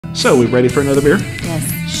So, we ready for another beer?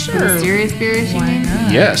 Yes. Sure. The mysterious beerious, you Why mean?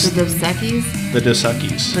 not? Yes. The Dos Equis? The Dos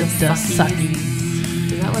Equis. The sucky.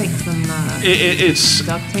 Is that like some It's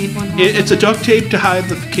duct tape on top it's a of it? duct tape to hide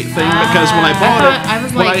the thing because when I bought I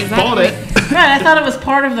was when like, I is that bought like- it, Right, I thought it was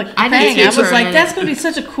part of the I did thing. too I was for a like, minute. that's gonna be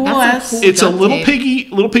such a cool That's ass. a cool- it's a duct little tape.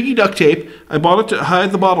 piggy duct tape. I bought it to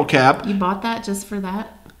hide the bottle cap. You bought that just for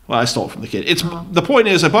that? Well, I stole it from the kid. The point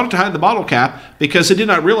is, I bought it to hide the bottle cap because I did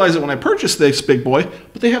not realize it when I purchased this big boy.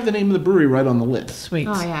 But they have the name of the brewery right on the lid, Sweet.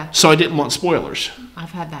 Oh, yeah. so I didn't want spoilers.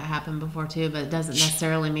 I've had that happen before, too, but it doesn't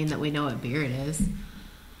necessarily mean that we know what beer it is.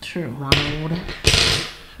 True. Ronald.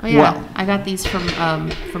 Oh, yeah. Well- I got these from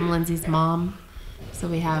Lindsay's mom. So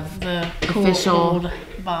we have The cool official old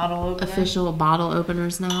bottle opener. official bottle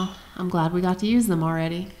openers now. I'm glad we got to use them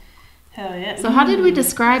already. Hell yeah. So how did we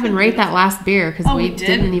describe and rate that last beer? Because Oh, we we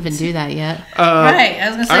didn't didn't. even do that yet. Right, I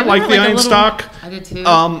was gonna say I we like were the like a little- Einstok. I did too.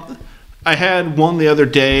 I had one the other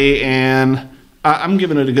day, and I'm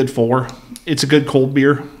giving it a good 4. It's a good cold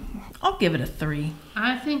beer. I'll give it a 3.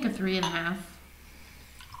 I think a 3.5.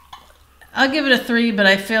 I'll give it a 3, but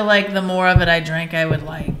I feel like the more of it I drank, I would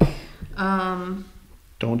like.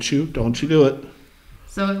 Don't you do it.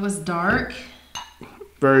 So it was dark,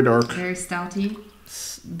 Very dark. very stouty.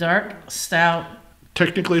 Dark, stout.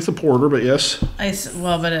 Technically, it's a porter, but yes.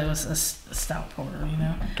 Well, but it was a stout porter, you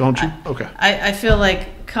know. Don't you? Okay. I feel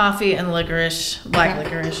like coffee and licorice, black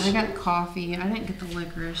licorice. I got coffee. I didn't get the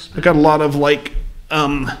licorice. I got a lot of like,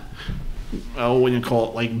 what do you call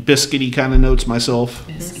it? Like biscuity kind of notes myself.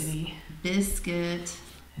 Biscuity. Biscuit.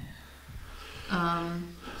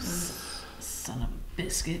 Son of a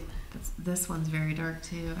biscuit. This one's very dark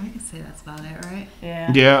too. I could say that's about it, right?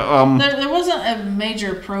 Yeah. Yeah. There wasn't a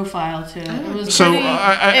major profile to it. It was So, pretty,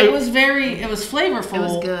 I- it was flavorful. It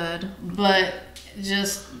was good. But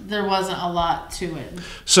just there wasn't a lot to it.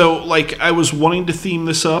 So like I was wanting to theme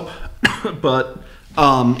this up, but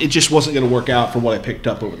it just wasn't going to work out for what I picked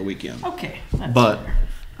up over the weekend. Okay. That's But fair.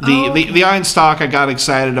 the Einstok I got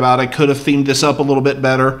excited about. I could have themed this up a little bit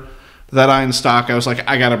better. That Einstok, I was like,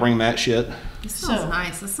 I got to bring that shit. It smells So-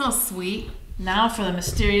 nice. It smells sweet. Now for the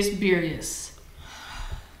mysterious beerious.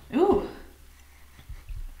 Ooh.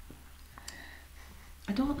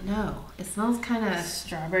 I don't know. It smells kind of.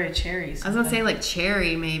 Strawberry cherries. I was gonna say like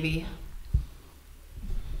cherry, maybe.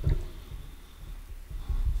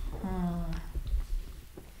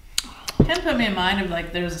 Kind of put me in mind of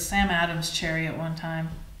like there was a Sam Adams cherry at one time.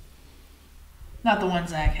 Not the one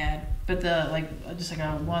Zach had, but the just like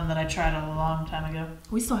a one that I tried a long time ago.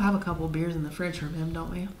 We still have a couple beers in the fridge from him, don't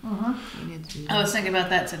we? We need to do I that. was thinking about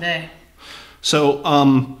that today. So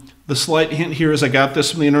the slight hint here is I got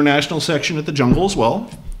this from the international section at the Jungle as well,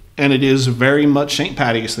 and it is very much St.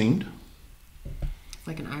 Patty's themed. It's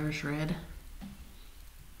like an Irish red.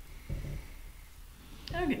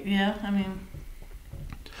 Okay, yeah, I mean,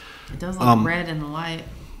 It does look red in the light.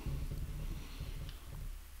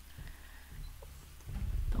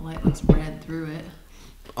 The light looks red through it.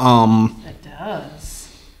 it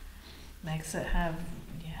does. Makes it have,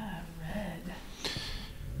 red.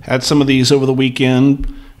 Had some of these over the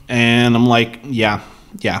weekend, and I'm like, yeah,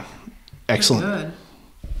 excellent. It's good.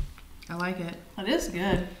 I like it. It is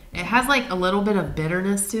good. It has like a little bit of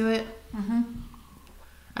bitterness to it.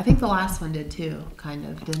 I think the last one did too, kind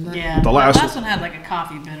of, didn't it? Yeah. The The last last one had like a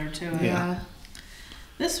coffee bitter to it. Yeah.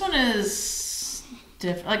 This one is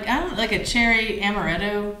different. Like I don't like a cherry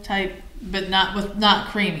amaretto type, but not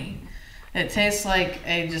creamy. It tastes like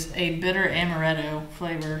a bitter amaretto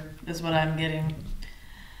flavor is what I'm getting.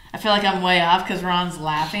 I feel like I'm way off because Ron's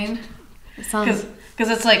laughing It sounds. because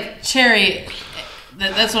it's like cherry.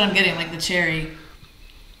 That's what I'm getting, like the cherry.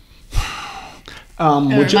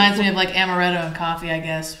 It reminds me of like amaretto and coffee, I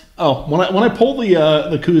guess. When I pull the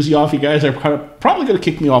koozie off, you guys are probably going to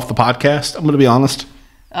kick me off the podcast. I'm going to be honest.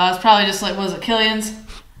 It's probably just like, was it Killian's?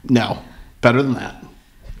 No, better than that.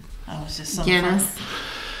 Oh, it's just some Guinness.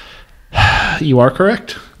 You are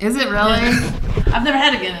correct. Is it really? I've never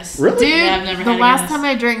had a Guinness. Really? Dude, Yeah, I've never the had a last Guinness. time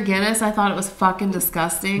I drank Guinness, I thought it was fucking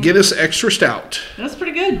disgusting. Guinness Extra Stout. That's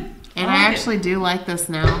pretty good. And like I it. actually do like this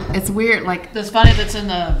now. It's weird, like It's funny that's in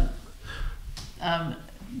the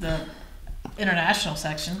international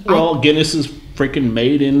section. Well, Guinness is freaking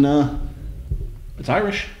made in. It's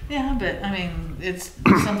Irish. Yeah, but I mean, it's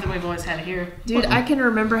something we've always had here. dude, I can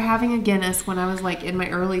remember having a Guinness when I was like in my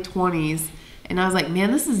early 20s. And I was like,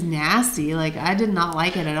 man, this is nasty. Like, I did not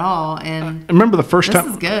like it at all. And I remember the first this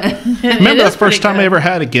time. is good. Remember the is first pretty time I good. ever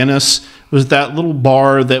had a Guinness was that little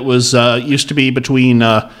bar that was used to be between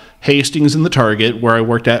Hastings and the Target where I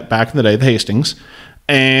worked at back in the day, the Hastings.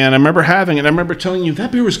 And I remember having it. I remember telling you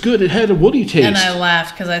that beer was good. It had a woody taste. And I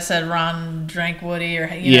laughed because I said Ron drank Woody or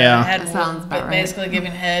had That sounds about right. basically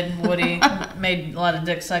giving head and Woody made a lot of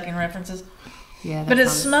dick sucking references. Yeah, but it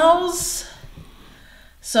smells.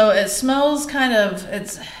 So it smells kind of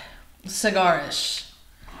it's cigarish,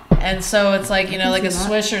 and so it's like like a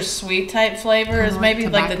Swisher Sweet type flavor is maybe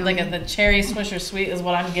like the cherry Swisher Sweet is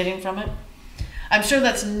what I'm getting from it. I'm sure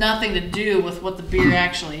that's nothing to do with what the beer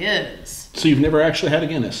actually is. So you've never actually had a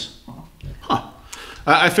Guinness? Huh.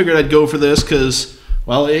 I figured I'd go for this because,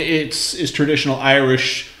 well, it's traditional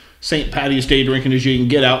Irish St. Paddy's Day drinking as you can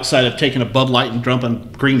get outside of taking a Bud Light and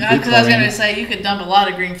dumping green food coloring. Because I was going to say, you could dump a lot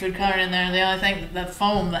of green food coloring in there, and the only thing, that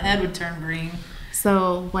foam, the head would turn green.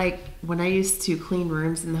 So, like, when I used to clean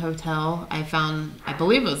rooms in the hotel, I found, I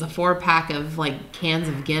believe it was a 4-pack of, like, cans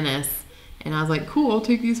of Guinness. And I was like, cool, I'll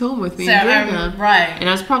take these home with me and drink them. Right. And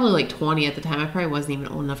I was probably like 20 at the time. I probably wasn't even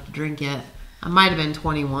old enough to drink yet. I might have been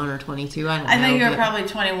 21 or 22. I don't know. I think you were probably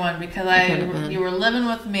 21 because you were living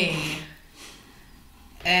with me.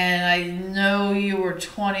 And I know you were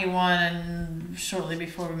 21 shortly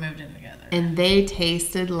before we moved in together. And they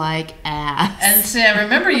tasted like ass. And see, I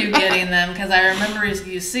remember you getting them because I remember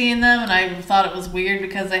you seeing them and I thought it was weird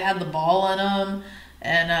because they had the ball in them.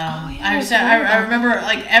 And I remember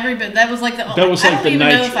like every bit. That was like the. That was like I don't even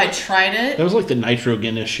know if I tried it. That was like the nitro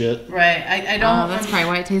Guinness shit. Right. I don't. Oh, that's probably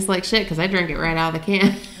why it tastes like shit because I drank it right out of the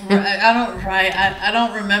can. I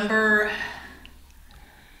don't remember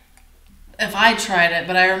if I tried it,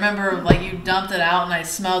 but I remember like you dumped it out and I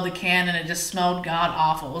smelled the can and it just smelled god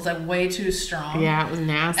awful. It was like way too strong. Yeah, it was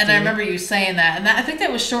nasty. And I remember you saying that, and I think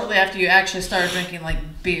that was shortly after you actually started drinking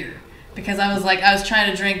like beer because I was trying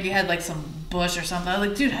to drink. You had like some Bush or something. I was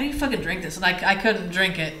like, dude, how do you fucking drink this? And I couldn't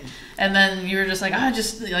drink it. And then you were just like, I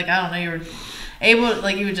don't know, you were able,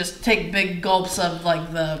 like you would just take big gulps of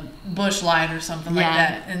like the Bush Light or something like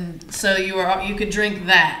that. And so you could drink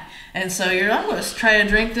that. And so you're almost trying to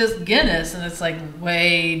drink this Guinness, and it's like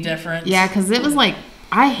way different. Yeah, because it was like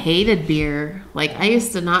I hated beer. Like I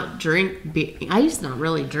used to not drink beer. I used to not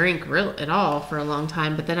really drink at all for a long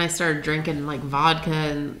time. But then I started drinking like vodka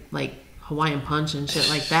and like Hawaiian Punch and shit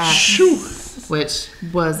like that, which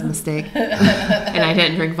was a mistake. And I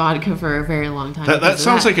didn't drink vodka for a very long time. That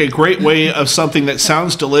sounds like a great way of something that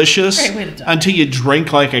sounds delicious until you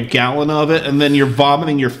drink like a gallon of it and then you're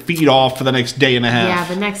vomiting your feet off for the next day and a half.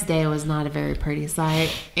 Yeah, the next day was not a very pretty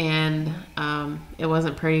sight, and it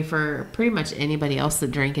wasn't pretty for pretty much anybody else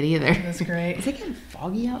that drank it either. That's great. Is it getting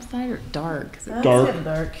foggy outside or dark? Dark. It's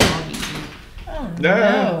dark. Foggy. Oh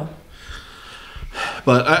no.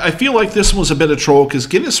 But I feel like this was a bit of troll because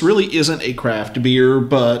Guinness really isn't a craft beer,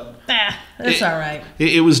 but it's all right.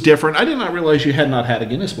 It was different. I did not realize you had not had a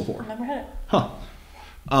Guinness before. Never had it. Huh.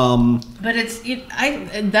 But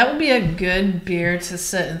that would be a good beer to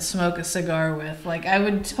sit and smoke a cigar with. Like I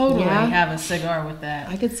would totally have a cigar with that.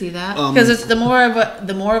 I could see that because it's the more of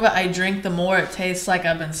it I drink, the more it tastes like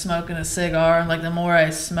I've been smoking a cigar. Like the more I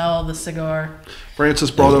smell the cigar.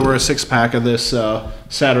 Francis brought over a 6-pack of this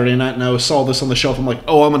Saturday night, and I saw this on the shelf. I'm like,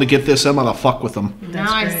 oh, I'm gonna get this. I'm gonna fuck with them.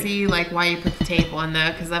 Now I see like why you put the tape on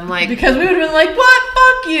though, because I'm like, because we would have been like, what?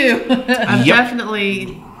 Fuck you. I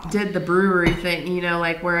definitely did the brewery thing,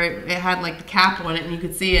 like where it had like the cap on it and you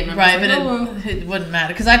could see it. And right, but it wouldn't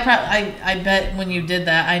matter because I bet when you did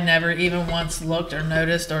that, I never even once looked or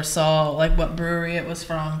noticed or saw like what brewery it was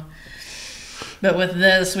from. But with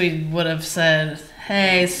this, we would have said,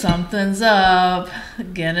 hey, something's up.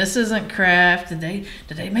 Guinness isn't craft. Did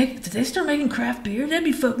they start making craft beer? That'd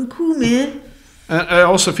be fucking cool, man. I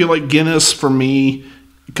also feel like Guinness for me,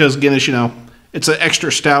 because Guinness, it's an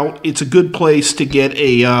extra stout. It's a good place to get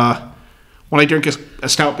when I drink a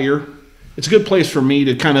stout beer, it's a good place for me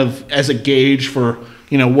to kind of, as a gauge for,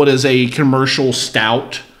 what is a commercial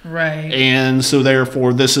stout. Right. And so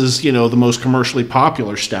therefore this is, the most commercially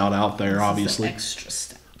popular stout out there, obviously. Extra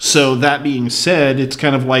stout. So that being said, it's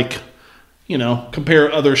kind of like,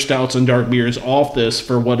 compare other stouts and dark beers off this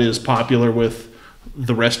for what is popular with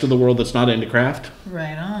the rest of the world that's not into craft.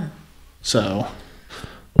 Right on. So.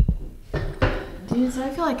 Dude, so I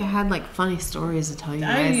feel like I had like funny stories to tell you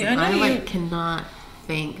guys. I cannot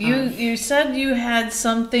think. You said you had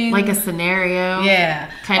something like a scenario.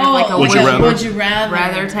 Yeah. Kind of like a would you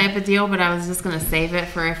rather type of deal, but I was just gonna save it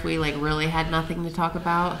for if we like really had nothing to talk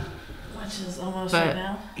about. Which is almost right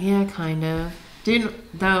now. Yeah, kind of. Dude,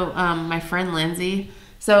 though, my friend Lindsay.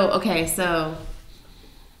 So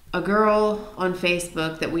a girl on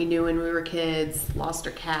Facebook that we knew when we were kids lost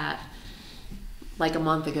her cat like a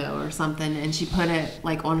month ago or something, and she put it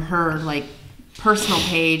like on her like personal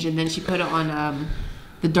page, and then she put it on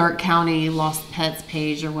the Dark County Lost Pets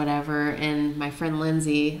page or whatever, and my friend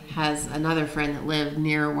Lindsay has another friend that lived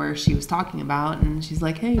near where she was talking about, and she's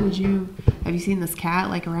like, hey, have you seen this cat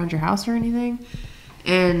like around your house or anything?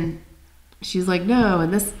 And she's like, no.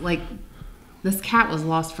 And this cat was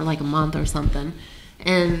lost for like a month or something.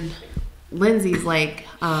 And Lindsay's like,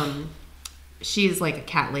 she's like a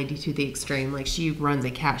cat lady to the extreme. Like, she runs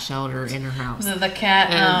a cat shelter in her house. The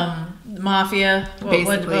cat mafia.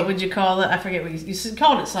 What would you call it? I forget what you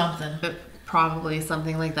called it something. Probably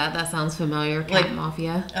something like that. That sounds familiar. Cat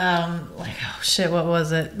mafia. Oh shit, what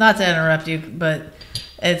was it? Not to interrupt you, but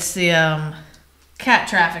it's the cat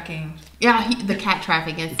trafficking. Yeah, the cat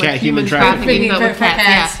trafficking. It's cat like human trafficking but with for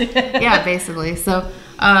cats. cats. Yeah. Yeah, basically. So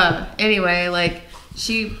anyway, like,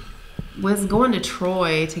 she was going to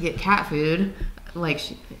Troy to get cat food. Like,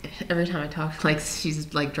 every time I talk, like,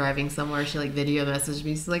 she's like driving somewhere, she like video messaged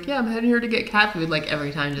me. She's like, yeah, I'm heading here to get cat food, like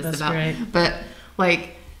every time. Just That's about great. But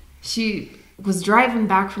like, she was driving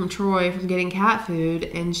back from Troy from getting cat food,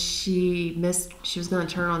 and she was going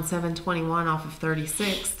to turn on 721 off of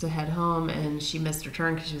 36 to head home, and she missed her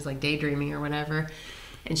turn because she was like daydreaming or whatever.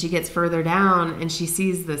 And she gets further down and she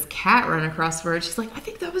sees this cat run across the road. She's like, I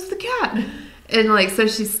think that was the cat. And like, so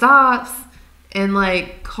she stops and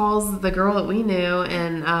like calls the girl that we knew,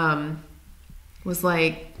 and was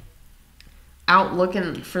like out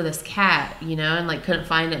looking for this cat, you know, and like couldn't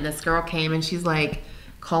find it. And this girl came and she's like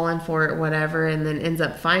calling for it, whatever, and then ends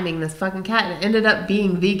up finding this fucking cat, and it ended up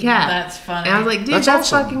being the cat. That's funny. And I was like, dude, that's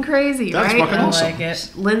awesome. fucking crazy, That's right? fucking I awesome. like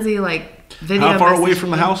it. Lindsay like video. How far away messaged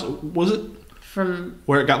from the me house was it? From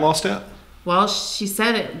Where it got lost at? Well, she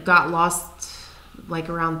said it got lost like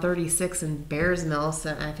around 36 in Bears Mill,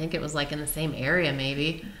 so I think it was like in the same area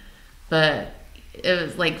maybe. But it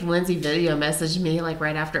was like Lindsay video messaged me like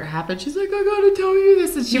right after it happened. She's like, I gotta tell you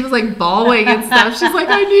this. And she was like bawling and stuff. She's like,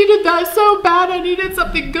 I needed that so bad. I needed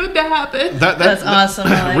something good to happen. That's awesome.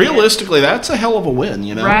 I like realistically, that's a hell of a win,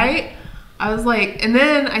 you know? Right? I was like, and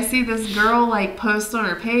then I see this girl like post on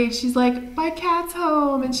her page. She's like, my cat's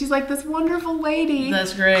home, and she's like, this wonderful lady.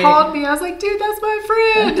 That's great. Called me. I was like, dude, that's my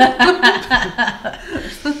friend. I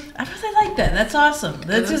really like that. That's awesome.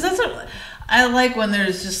 I like when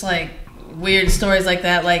there's just like weird stories like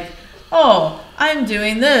that. Like, oh, I'm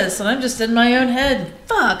doing this, and I'm just in my own head.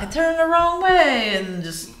 Fuck, I turned the wrong way, and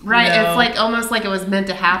just Right, you know. it's like almost like it was meant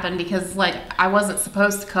to happen because like I wasn't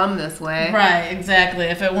supposed to come this way. Right, exactly.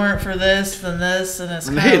 If it weren't for this, then this, and it's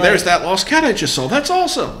And kinda hey, like, there's that lost cat I just saw. That's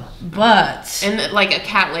awesome. But And like a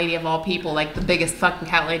cat lady of all people, like the biggest fucking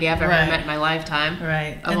cat lady I've ever Right. met in my lifetime.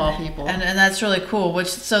 right Of all people. and that's really cool.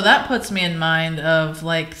 So that puts me in mind of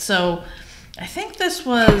like, so I think this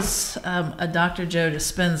was a Dr. Joe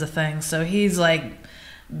Dispenza thing. So he's like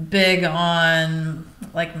big on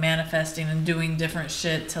like manifesting and doing different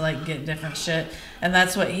shit to like get different shit, and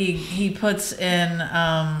that's what he puts in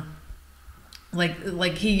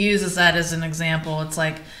like he uses that as an example. It's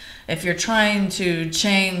like if you're trying to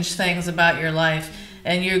change things about your life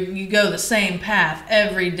and you go the same path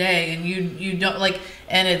every day, and you don't like,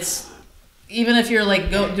 and it's even if you're like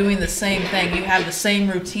doing the same thing, you have the same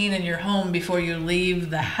routine in your home before you leave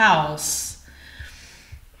the house,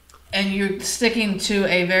 and you're sticking to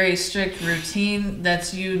a very strict routine,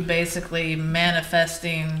 that's you basically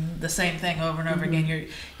manifesting the same thing over and over again.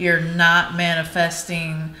 You're not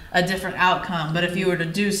manifesting a different outcome. But if you were to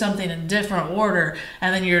do something in different order,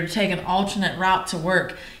 and then you're taking an alternate route to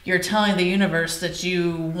work, you're telling the universe that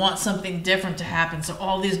you want something different to happen. So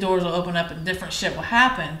all these doors will open up and different shit will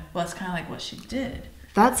happen. Well, that's kind of like what she did.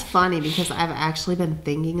 That's funny because I've actually been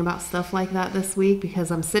thinking about stuff like that this week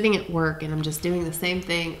because I'm sitting at work and I'm just doing the same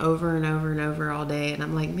thing over and over and over all day, and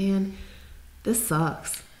I'm like, man, this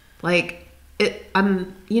sucks. Like I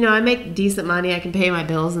make decent money, I can pay my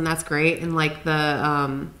bills, and that's great. And like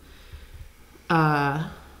the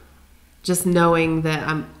just knowing that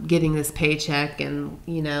I'm getting this paycheck, and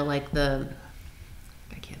you know, like I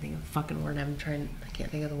can't think of the fucking word I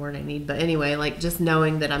can't think of the word I need, but anyway, like just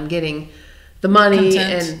knowing that I'm getting the money,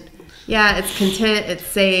 Content. and yeah, it's content, it's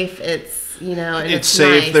safe, it's, you know, and It's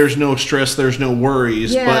safe. nice. There's no stress. There's no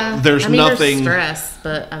worries. Yeah, But there's I mean, nothing. There's stress,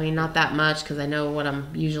 but I mean, not that much because I know what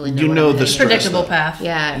I'm usually. You what know I'm the doing. stress. Predictable though. path.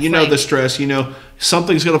 Yeah, it's You know like- the stress. You know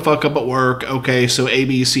something's gonna fuck up at work. Okay, so A,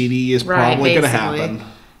 B, C, D is Right, probably gonna basically. happen.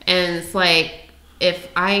 And it's like, if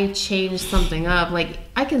I change something up, like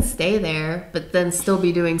I can stay there, but then still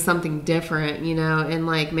be doing something different, you know, and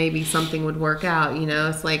like maybe something would work out, you know.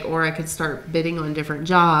 It's like, or I could start bidding on different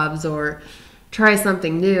jobs or try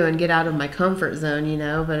something new and get out of my comfort zone, you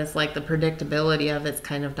know. But it's like the predictability of it's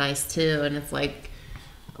kind of nice too. And it's like,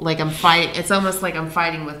 like I'm fight. It's almost like I'm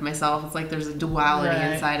fighting with myself. It's like there's a duality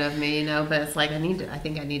Right. inside of me, you know. But it's like I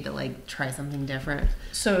think I need to like try something different.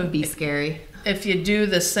 So Be scary. if you do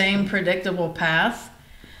the same predictable path,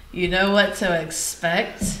 you know what to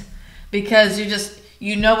expect because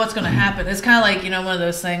you know what's going to happen. It's kind of like, you know, one of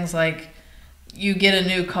those things like you get a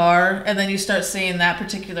new car and then you start seeing that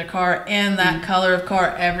particular car and that color of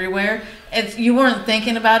car everywhere. You weren't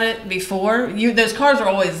thinking about it before. Those cars are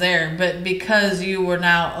always there, but because you were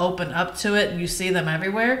now open up to it, you see them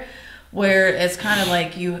everywhere. Where it's kind of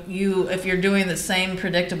like you if you're doing the same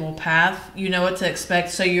predictable path, you know what to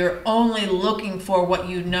expect. So you're only looking for what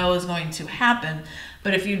you know is going to happen.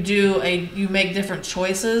 But if you make different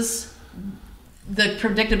choices, the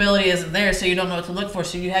predictability isn't there, so you don't know what to look for.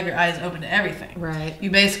 So you have your eyes open to everything. Right. You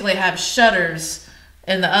basically have shutters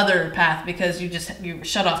in the other path because you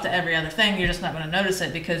shut off to every other thing. You're just not going to notice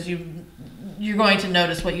it because you're going to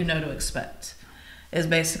notice what you know to expect. Is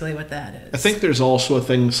basically what that is. I think there's also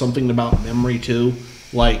something about memory too.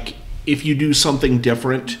 Like if you do something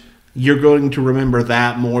different, you're going to remember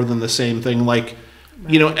that more than the same thing. Like,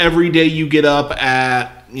 you know, every day you get up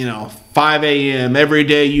at, 5 a.m. Every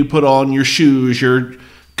day you put on your shoes, your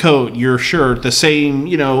coat, your shirt, the same,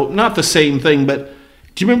 not the same thing, but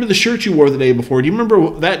do you remember the shirt you wore the day before? Do you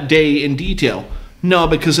remember that day in detail? No,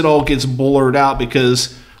 because it all gets blurred out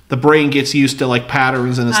because the brain gets used to like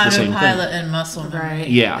patterns and it's the same thing. Autopilot and muscle memory. Right.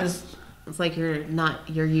 Yeah. It's like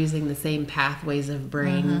you're using the same pathways of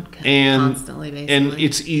brain and constantly, basically. And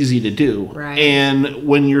it's easy to do. Right. And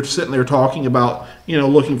when you're sitting there talking about,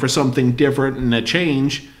 looking for something different and a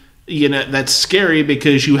change, that's scary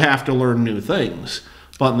because you have to learn new things.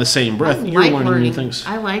 But in the same breath, you're learning new things.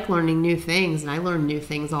 I like learning new things, and I learn new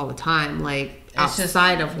things all the time, like It's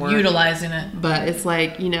outside just of work. utilizing it. But it's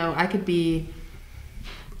like, I'm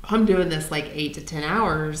doing this like 8 to 10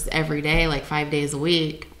 hours every day, like 5 days a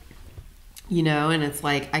week, and it's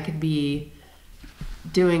like I could be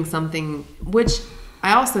doing something, which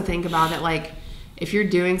I also think about it, like if you're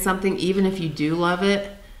doing something, even if you do love it,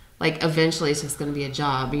 like eventually it's just going to be a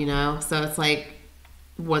job, So it's like,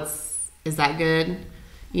 is that good?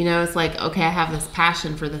 It's like, okay, I have this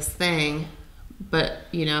passion for this thing, but,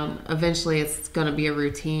 eventually it's going to be a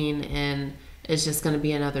routine and it's just going to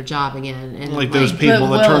be another job again. And like those people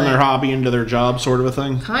that turn their hobby into their job sort of a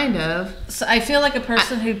thing? Kind of. So I feel like a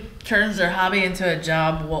person who turns their hobby into a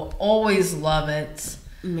job will always love it.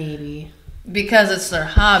 Maybe. Because it's their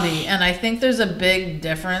hobby. And I think there's a big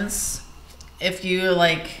difference if you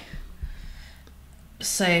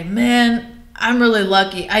say, man, I'm really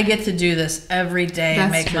lucky. I get to do this every day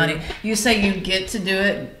and make money. You say you get to do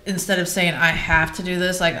it instead of saying I have to do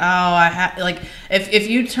this. Like, I have. Like, if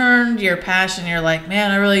you turned your passion, you're like,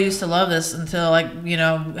 man, I really used to love this until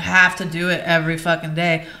have to do it every fucking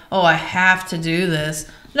day. Oh, I have to do this.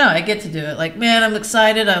 No, I get to do it. Like, man, I'm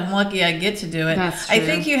excited. I'm lucky. I get to do it. That's true. I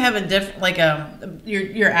think you have a different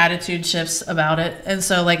your attitude shifts about it, and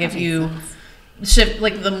so if you shift,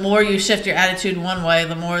 the more you shift your attitude one way,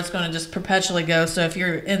 the more it's going to just perpetually go. So if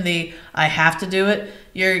you're in the I have to do it,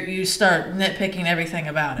 you start nitpicking everything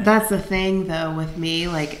about it. That's the thing though with me,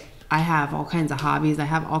 like I have all kinds of hobbies, I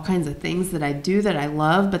have all kinds of things that I do that I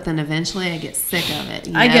love, but then eventually I get sick of it.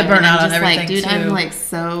 I get burnt out on everything dude, too. I'm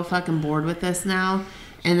so fucking bored with this now.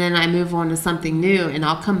 And then I move on to something new, and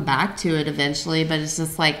I'll come back to it eventually. But it's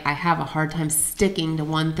just like I have a hard time sticking to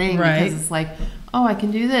one thing because it's like, oh, I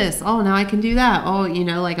can do this. Oh, now I can do that. Oh,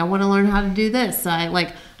 I want to learn how to do this. So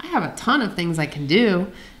I have a ton of things I can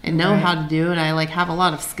do and know how to do, and I have a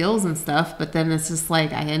lot of skills and stuff. But then it's just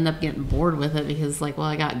like I end up getting bored with it because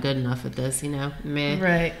I got good enough at this, Meh.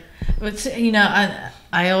 Right. But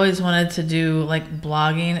I always wanted to do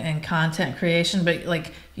blogging and content creation,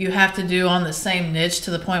 but you have to do on the same niche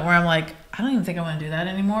to the point where I'm like, I don't even think I want to do that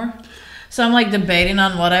anymore. So I'm debating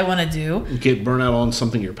on what I want to do. You get burnt out on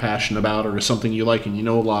something you're passionate about or something you like and you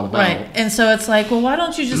know a lot about. Right. And so it's like, well, why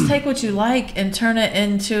don't you just take what you like and turn it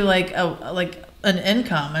into an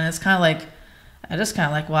income? And it's kind of like, I just kind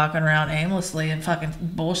of like walking around aimlessly and fucking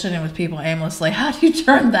bullshitting with people aimlessly. How do you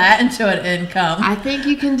turn that into an income? I think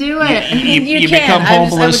you can do it. You can. Become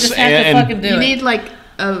homeless. I would just have to fucking do it. You need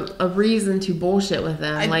a reason to bullshit with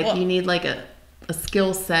them. You need a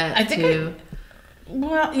skill set.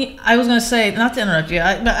 Well, I was going to say, not to interrupt you,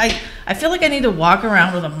 but I feel like I need to walk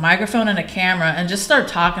around with a microphone and a camera and just start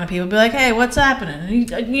talking to people. Be like, hey, what's happening? Do you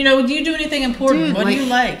do anything important? Dude, what do you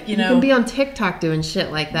like? You can be on TikTok doing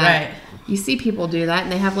shit like that. Right. You see people do that,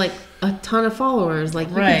 and they have a ton of followers. You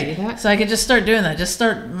can do that. So I could just start doing that. Just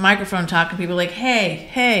start microphone talking to people. Like, hey.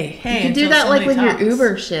 You can do that with your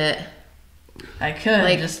Uber shit. I could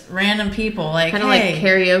Like, just random people, like kind of hey, like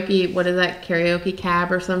karaoke. What is that? Karaoke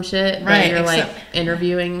cab or some shit. Right, But you're like except-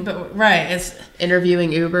 interviewing it's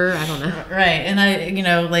interviewing Uber. I don't know. right, and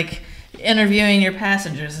I like interviewing your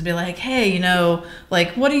passengers and be like, hey,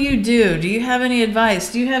 like, what do you do? Do you have any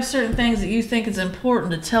advice? Do you have certain things that you think is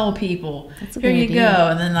important to tell people? That's a Here good you idea. go.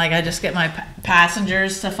 And then like I just get my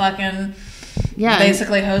passengers to fucking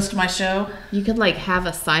basically host my show. You could like have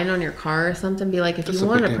a sign on your car or something. Be like, if That's you a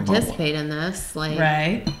want to big game participate in this, like,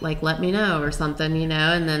 Right. like let me know or something,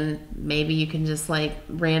 and then maybe you can just like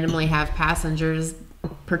randomly have passengers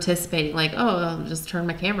participating. Like, oh, I'll just turn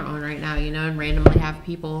my camera on right now, and randomly have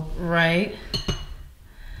people. Right.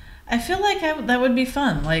 I feel like that would be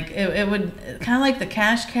fun. Like it would kind of like the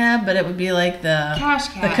cash cab, but it would be like the Cash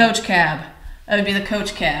cab. the coach cab. It would be the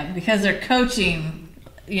coach cab because they're coaching,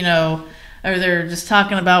 or they're just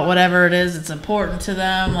talking about whatever it is that's important to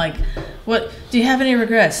them. Like, what do you have any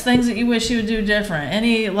regrets? Things that you wish you would do different?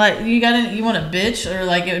 Any like you want a bitch, or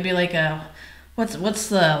like it would be like a what's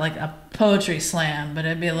the like a poetry slam, but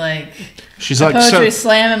it'd be like She's a like, poetry so,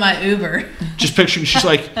 slam in my Uber. just picturing, she's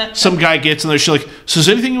like, some guy gets in there, she's like, so is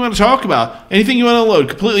there anything you want to talk about? Anything you want to unload?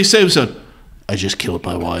 Completely safe zone. I just killed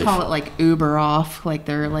my wife. Call it like Uber off, like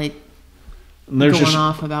they're like And there's going just,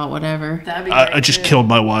 off about whatever. That'd be I great, just too. killed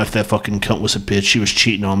my wife. That fucking cunt was a bitch. She was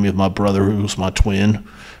cheating on me with my brother, who was my twin.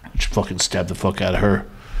 I just fucking stabbed the fuck out of her.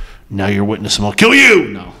 Now you're witnessing. I'll kill you.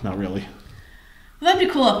 No, not really. Well, that'd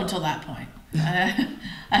be cool up until that point.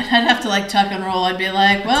 I'd have to like tuck and roll. I'd be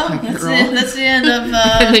like, well, that's the end of.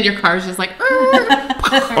 And then your car's just like,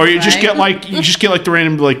 Or you just Right. get like the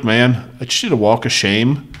random like, man, I just did a walk of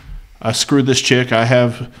shame. I screwed this chick. I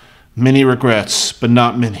have many regrets, but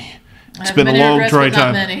not many. It's have been a many long, regrets, dry but not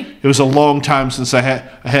time. many. It was a long time since I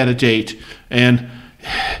had a date, and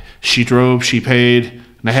she drove, she paid,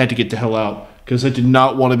 and I had to get the hell out because I did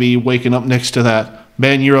not want to be waking up next to that.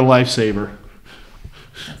 Man, you're a lifesaver.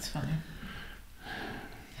 That's funny.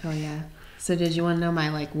 oh yeah. So did you want to know my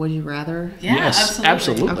like would you rather? Yeah, Yes,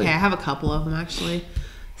 absolutely. Okay, I have a couple of them actually.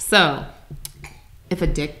 So, if a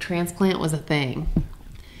dick transplant was a thing,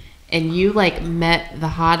 and you like met the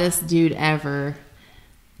hottest dude ever,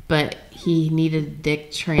 but he needed a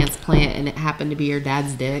dick transplant and it happened to be your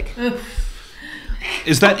dad's dick,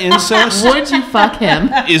 Is that incest? would you fuck him?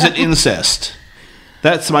 Is it incest?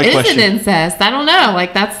 That's my Is question. it incest? I don't know.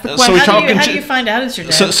 Like that's the So question. we How talking do to- you find out it's your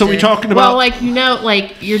dad's So we dick? talking about Well, like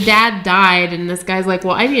like your dad died, and this guy's like,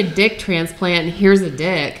 "Well, I need a dick transplant, and here's a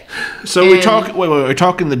dick." so we and- talk. Wait, we're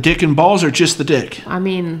talking the dick and balls or just the dick? I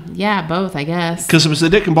mean, yeah, both, I guess. Because if it's the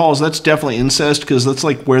dick and balls, that's definitely incest. Because that's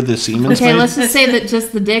like where the semen's Okay, made. let's just say that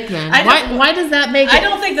just the dick then. I Why? don't- Why does that make it? I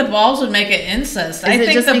don't think the balls would make it incest. I it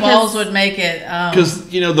think just the because- balls would make it Because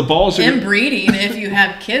the balls are. inbreeding if you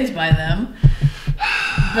have kids by them.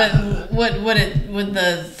 But would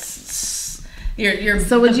your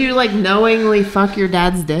So would you like knowingly fuck your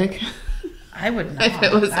dad's dick I would not. if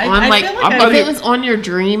it was I on like, feel I'm if not it even- was on your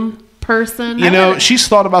dream person? She's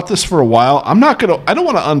thought about this for a while. I don't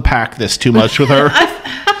want to unpack this too much with her.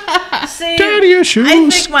 See, Daddy issues. I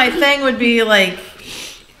think my thing would be like,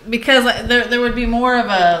 because there would be more of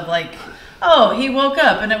a like, oh, he woke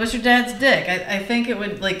up and it was your dad's dick. I think it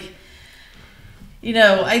would like,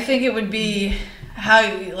 I think it would be how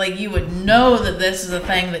you would know that this is a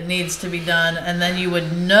thing that needs to be done, and then you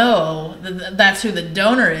would know that that's who the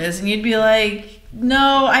donor is, and you'd be like,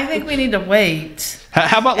 no, I think we need to wait.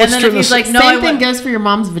 How about And let's then turn if he's this? like, no, I Same thing wouldn't. goes for your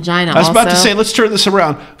mom's vagina. I was about to also. say, let's turn this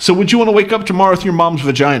around. So, would you want to wake up tomorrow with your mom's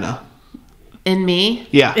vagina? In me,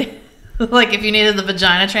 Yeah. Like if you needed the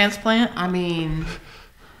vagina transplant. I mean,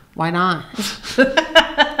 why not?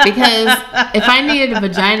 Because if I needed a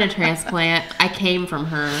vagina transplant, I came from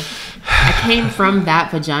her. I came from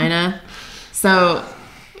that vagina. So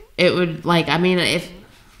it would if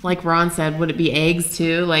like Ron said, would it be eggs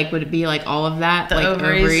too? Like would it be like all of that? The like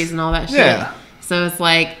ovaries. and all that shit? Yeah. So it's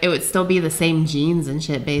like it would still be the same genes and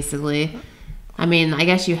shit basically. I mean, I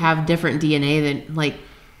guess you have different DNA than like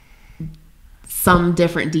some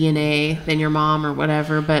different DNA than your mom or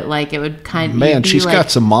whatever, but like it would kind of Man, be she's like, got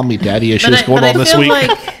some mommy daddy issues going on this feel week.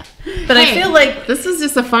 But I Hey, feel like, this is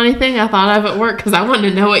just a funny thing I thought of at work because I wanted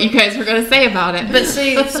to know what you guys were going to say about it. but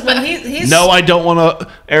see, when he's No, I don't want to,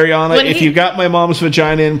 Ariana. When If he- you got my mom's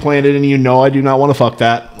vagina implanted, and I do not want to fuck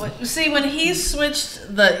that. See, when he switched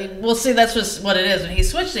that's just what it is. When he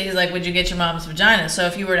switched it, he's like, would you get your mom's vagina? So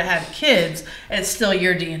if you were to have kids, it's still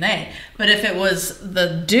your DNA. But if it was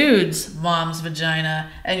the dude's mom's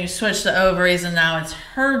vagina and you switched the ovaries and now it's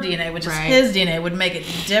her DNA, which Right. is his DNA, would make it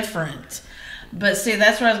different. But see,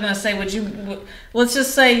 that's what I was gonna say. Let's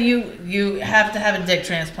just say you have to have a dick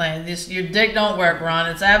transplant. Your dick don't work, Ron.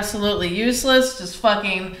 It's absolutely useless. Just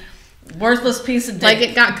fucking worthless piece of dick. Like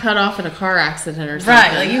it got cut off in a car accident or something.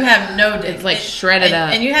 Right, like you have no dick. It's like shredded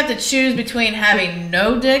up. And you have to choose between having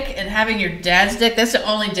no dick and having your dad's dick. That's the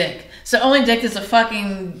only dick. So only dick is a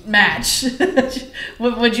fucking match.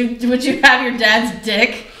 Would you have your dad's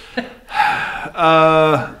dick?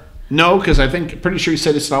 No, because pretty sure he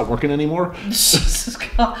said it's not working anymore. Jesus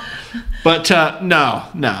God. But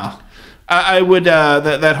no. I would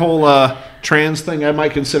that whole trans thing. I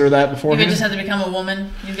might consider that before. You would just have to become a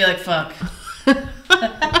woman. You'd be like, fuck.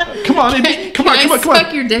 Come on, come on.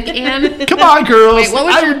 Suck your dick, Ann. Come on, girls. Wait, what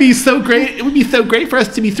was would be so great. It would be so great for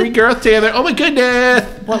us to be 3 girls together. Oh my goodness.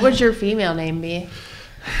 What would your female name be?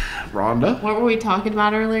 Rhonda. What were we talking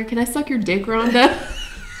about earlier? Can I suck your dick, Rhonda?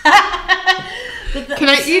 Can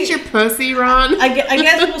I eat your pussy, Ron? I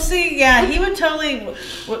guess we'll see. Yeah, he would totally.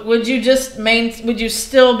 Would you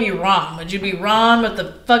still be Ron? Would you be Ron with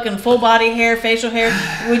the fucking full body hair, facial hair?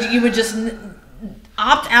 Would just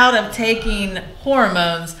opt out of taking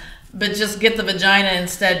hormones, but just get the vagina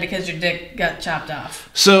instead because your dick got chopped off?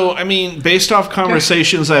 So, I mean, based off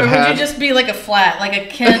conversations I've had... Or would you just be like a flat, like a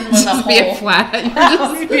Ken with a hole? Be a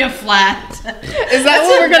flat. You'd be a flat. Is that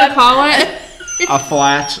what we're going to call it? A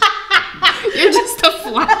flat. You're just a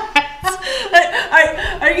flat.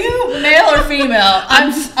 Are you male or female?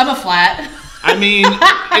 I'm a flat. I mean,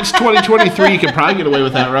 it's 2023. You can probably get away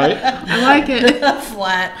with that, right? I like it.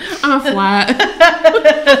 Flat. I'm a flat.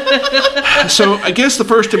 So I guess the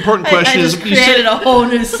first important question I is... just created a whole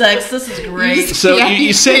new sex. This is great. So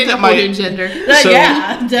you said that my... new gender. So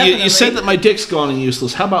yeah, definitely. You said that my dick's gone and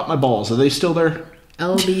useless. How about my balls? Are they still there?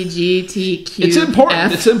 LBGTQ. It's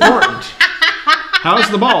important. It's important.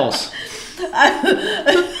 How's the balls?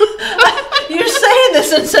 You're saying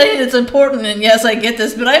this and saying it's important, and yes, I get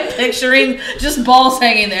this, but I'm picturing just balls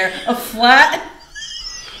hanging there. A flat...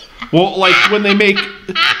 Well, like when they make...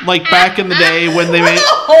 Like back in the day when they made... a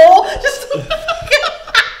hole, just...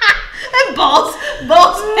 and balls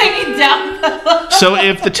hanging down. So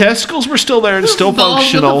if the testicles were still there and still Balls with a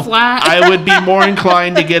functional, flat. I would be more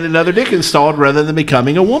inclined to get another dick installed rather than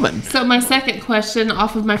becoming a woman. So my second question,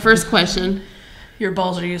 off of my first question... Your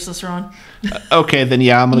balls are useless, Ron. Okay, then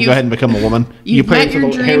yeah, I'm going to go ahead and become a woman. You pay met for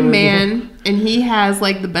your the hair dream removal? man, and he has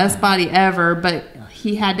like the best body ever, but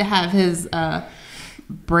he had to have his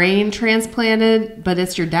brain transplanted, but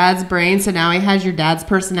it's your dad's brain, so now he has your dad's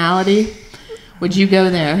personality. Would you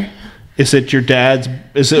go there? Is it your dad's?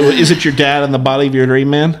 Is it your dad in the body of your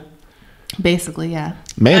dream man? Basically, yeah.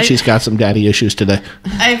 Man, she's got some daddy issues today.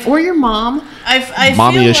 Or your mom. I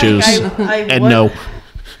Mommy feel issues. Like And no.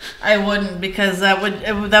 I wouldn't, because that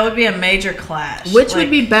would be a major clash. Which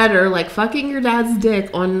would be better, like fucking your dad's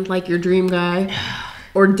dick on like your dream guy,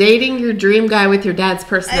 or dating your dream guy with your dad's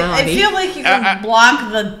personality? I feel like you can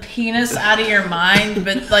block the penis out of your mind,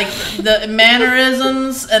 but like the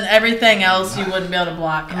mannerisms and everything else, you wouldn't be able to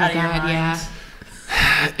block out of your mind.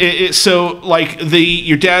 Yeah. So, like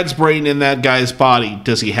your dad's brain in that guy's body.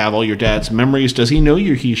 Does he have all your dad's memories? Does he know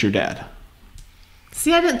he's your dad?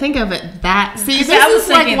 See, I didn't think of it that. See, See, I was this is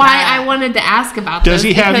like thinking why that. I wanted to ask about Does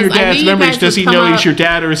this. he have your because I dad's knew you memories? guys Does he would know come he's up- your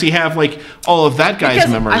dad, or does he have like all of that guy's Because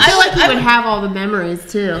memories? I feel like he I would would- have all the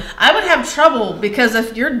memories too. I would have trouble, because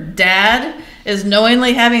if your dad is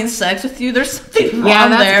knowingly having sex with you, there's something wrong Yeah,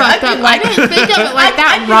 that's there. fucked up. I didn't think of it like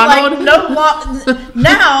that, I'd be Ronald. Like,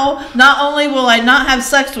 now, not only will I not have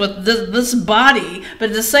sex with this body, but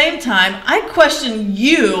at the same time, I question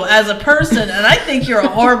you as a person, and I think you're a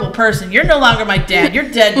horrible person. You're no longer my dad. You're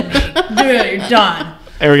dead to me. Dude, you're done.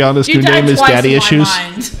 Ariana's You new died name is twice Daddy in my Issues.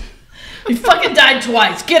 mind. You fucking died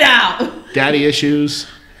twice. Get out. Daddy Issues.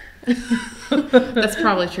 That's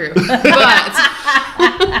probably true.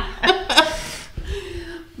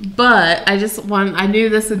 But I knew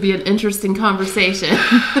this would be an interesting conversation.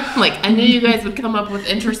 Like, I knew you guys would come up with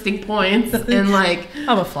interesting points. And, like,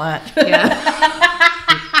 I'm a flat. yeah,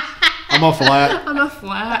 I'm a flat. I'm a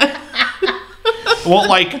flat. Well,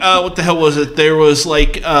 like, what the hell was it? There was,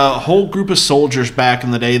 like, a whole group of soldiers back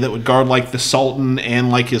in the day that would guard, like, the Sultan and,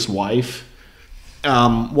 like, his wife.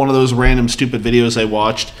 One of those random stupid videos I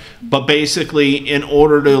watched. But basically, in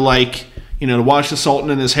order to, like, to watch the Sultan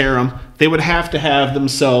and his harem, they would have to have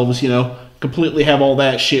themselves, completely have all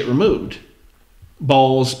that shit removed.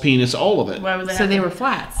 Balls, penis, all of it. Why would they So have they to- were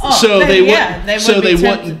flats. Oh, So they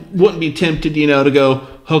wouldn't wouldn't be tempted, to go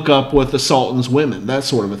hook up with the Sultan's women, that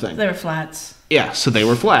sort of a thing. They were flats. Yeah, so they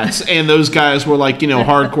were flats. And those guys were like,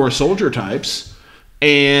 hardcore soldier types.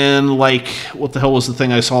 And like, what the hell was the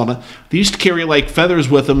thing I saw? They used to carry like feathers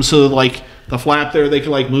with them, so like the flap there, they could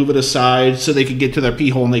like move it aside so they could get to their pee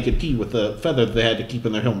hole and they could pee with the feather that they had to keep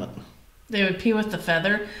in their helmet. They would pee with the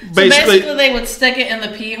feather? So basically they would stick it in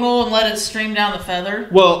the pee hole and let it stream down the feather?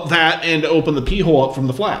 Well, that and open the pee hole up from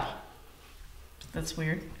the flap. That's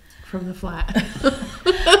weird. From the flat.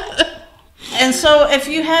 And so if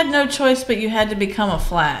you had no choice but you had to become a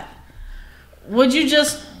flat, would you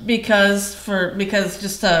just because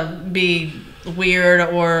just to be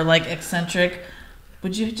weird or like eccentric,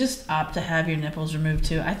 would you just opt to have your nipples removed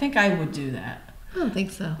too? I think I would do that. I don't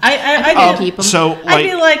think so. I'd keep them. So I'd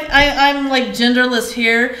be like, I'm like genderless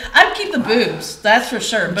here. I'd keep the boobs, that's for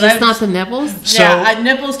sure. But just not the nipples?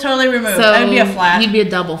 Nipples totally removed. So I'd be a flat. You'd be a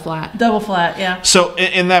double flat. Double flat, yeah. So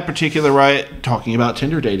in that particular, right, talking about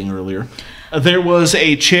Tinder dating earlier, there was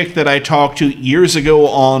a chick that I talked to years ago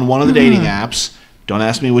on one of the dating apps. Don't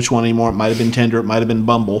ask me which one anymore. It might have been Tinder. It might have been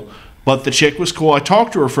Bumble. But the chick was cool. I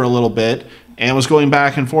talked to her for a little bit and was going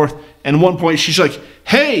back and forth. And at one point, she's like,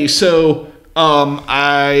 hey, so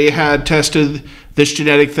I had tested this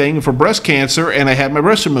genetic thing for breast cancer and I had my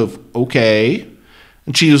breast removed. Okay.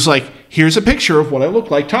 And she was like, here's a picture of what I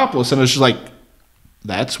look like topless. And I was just like,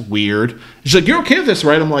 that's weird. She's like, you're okay with this,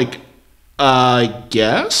 right? I'm like, I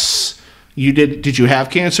guess. Did you have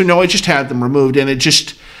cancer? No, I just had them removed. And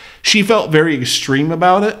she felt very extreme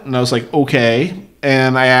about it. And I was like, okay.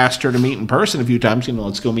 And I asked her to meet in person a few times.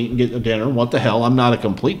 Let's go meet and get a dinner. What the hell? I'm not a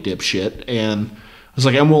complete dipshit. And I was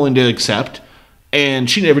like, I'm willing to accept. And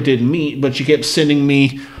she never did meet, but she kept sending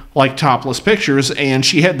me like topless pictures. And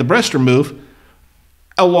she had the breast removed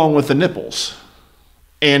along with the nipples.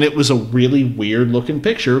 And it was a really weird looking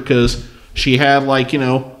picture because she had like,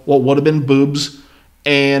 what would have been boobs.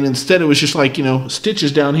 And instead it was just like,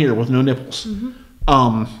 stitches down here with no nipples.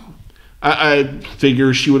 Mm-hmm. I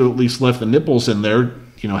figure she would have at least left the nipples in there,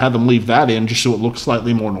 have them leave that in just so it looks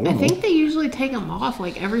slightly more normal. I think they usually take them off.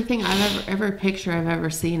 Like everything every picture I've ever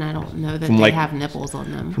seen, I don't know that from they have nipples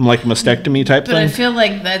on them. From like a mastectomy type thing? But I feel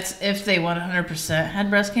like that's if they 100% had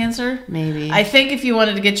breast cancer. Maybe. I think if you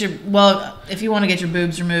wanted to get your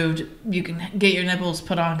boobs removed, you can get your nipples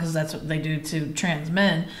put on because that's what they do to trans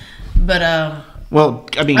men. But well,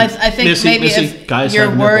 I mean, I think Missy, if guys you're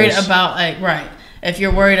have worried nipples. about right. If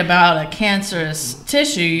you're worried about a cancerous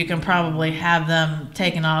tissue, you can probably have them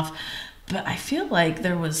taken off. But I feel like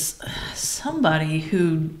there was somebody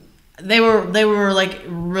who they were like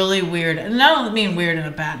really weird, and I don't mean weird in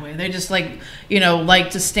a bad way. They just like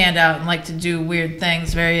like to stand out and like to do weird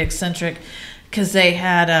things, very eccentric. Because they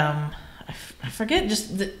had I forget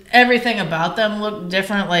everything about them looked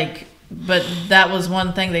different. But that was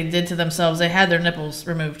one thing they did to themselves. They had their nipples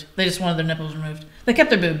removed. They just wanted their nipples removed. They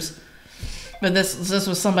kept their boobs. But this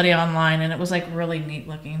was somebody online, and it was like really neat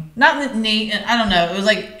looking. Not neat, I don't know. It was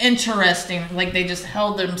like interesting. Like they just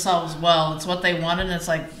held themselves well. It's what they wanted, and it's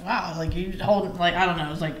like wow. Like you hold like I don't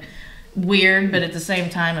know. It's like weird, but at the same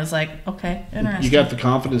time, it's like okay, interesting. You got the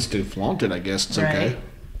confidence to flaunt it. I guess it's okay.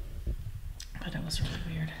 But it was really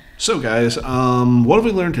weird. So guys, what have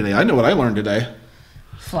we learned today? I know what I learned today.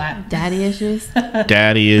 Flat. Daddy issues.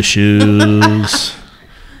 Daddy issues.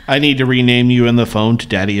 I need to rename you in the phone to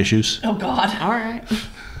Daddy Issues. Oh, God. All right.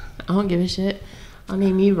 I don't give a shit. I'll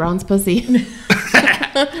name you Ron's pussy.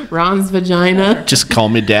 Ron's vagina. Just call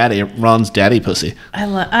me Daddy. Ron's Daddy Pussy. I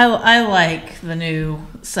like the new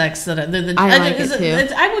sex that I like it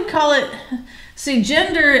too. I would call it. See,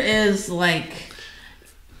 gender is like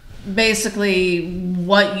basically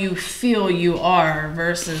what you feel you are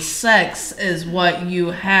versus sex is what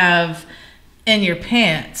you have in your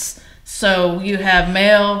pants. So you have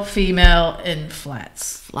male, female, and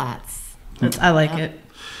flats. Flats. I like it.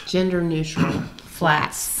 Gender neutral.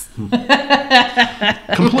 Flats.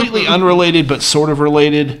 Completely unrelated, but sort of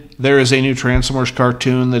related. There is a new Transformers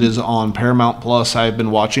cartoon that is on Paramount Plus. I've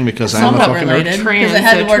been watching because I'm a fucking related nerd. because it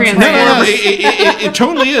had the word trans. No, it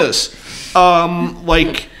totally is.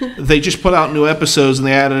 Like they just put out new episodes and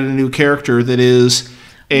they added a new character that is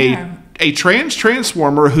a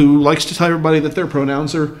transformer who likes to tell everybody that their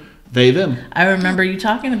pronouns are they, them. I remember you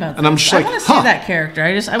talking about that. And I'm just like, I want to see that character.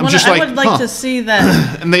 I would like to see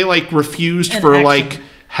that. And they like refused for action. Like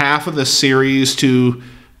half of the series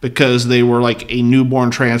because they were like a newborn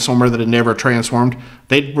transformer that had never transformed.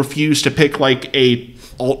 They refused to pick like a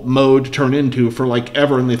alt mode to turn into for like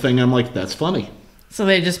ever in the thing. I'm like, that's funny. So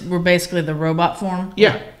they just were basically the robot form?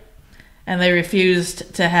 Yeah. And they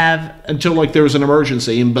refused to have... Until, like, there was an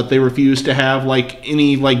emergency, but they refused to have, like,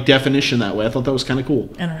 any, like, definition that way. I thought that was kind of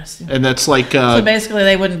cool. Interesting. And that's, like... so, basically,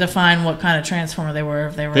 they wouldn't define what kind of transformer they were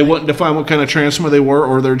if they were... They wouldn't define what kind of transformer they were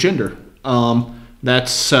or their gender. That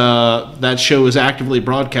show is actively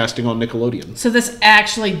broadcasting on Nickelodeon. So this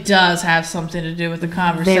actually does have something to do with the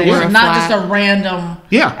conversation, were not flat. just a random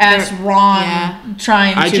Yeah. ass Ron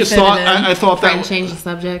trying to I just fit thought it in. I thought Trying that to change the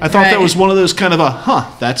subject. I thought that Right. was one of those kind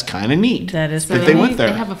of that's kind of neat. That is so that they went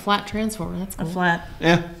there. They have a flat transformer. That's a cool. flat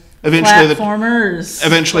Yeah. Eventually,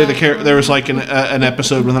 platformers. there was like an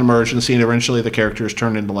episode with an emergency, and eventually the characters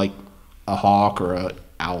turned into like a hawk or a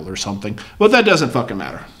owl or something. But that doesn't fucking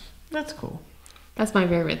matter. That's cool. That's my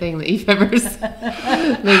favorite thing that you've ever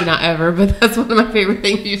said. Maybe not ever, but that's one of my favorite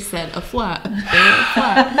things you've said. A flat.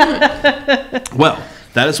 Well,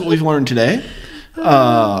 that is what we've learned today.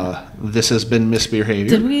 This has been misBEERhavior.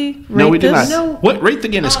 Did we No, we rate did this? not. No. What? Rate the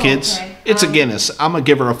Guinness, kids. okay. It's a Guinness. I'm going to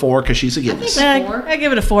give her a 4 because she's a Guinness. Yeah, I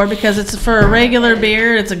give it a 4 because it's for a regular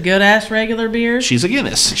beer. It's a good ass regular beer. She's a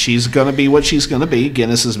Guinness. She's going to be what she's going to be.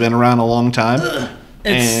 Guinness has been around a long time.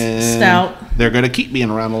 It's stout. They're going to keep being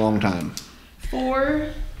around a long time. 4.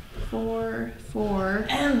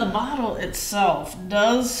 And the bottle itself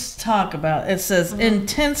does talk about, it says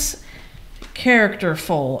intense,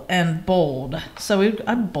 characterful, and bold. So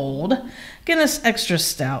I'm bold. Guinness Extra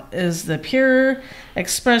Stout is the pure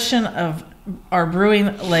expression of our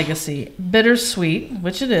brewing legacy. Bittersweet,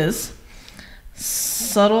 which it is.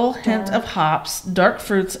 Subtle hint of hops, dark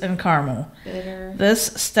fruits, and caramel. Bitter. This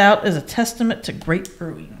stout is a testament to great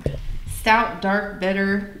brewing. Stout, dark,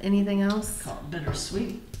 bitter. Anything else? Call it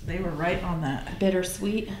bittersweet. They were right on that.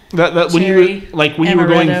 Bittersweet. That when Cherry, you were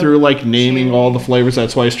going amaretto, through like naming cherry. all the flavors,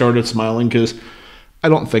 that's why I started smiling because I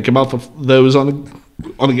don't think about those on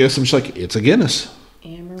a Guinness. I'm just like, it's a Guinness.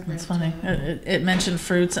 Amaretto. That's funny. It mentioned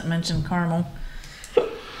fruits. It mentioned caramel.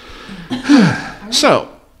 So,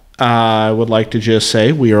 I would like to just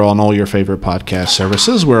say we are on all your favorite podcast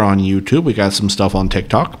services. We're on YouTube. We got some stuff on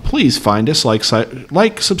TikTok. Please find us, like,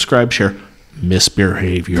 subscribe, share.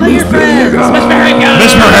 misBEERhavior. Tell your friends.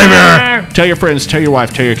 misBEERhavior. Tell your friends, tell your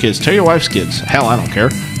wife, tell your kids, tell your wife's kids. Hell, I don't care.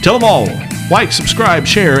 Tell them all. Like, subscribe,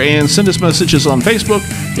 share, and send us messages on Facebook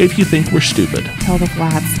if you think we're stupid. Tell the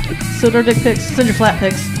flats. Send our dick pics. Send your flat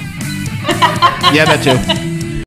pics. Yeah, that too.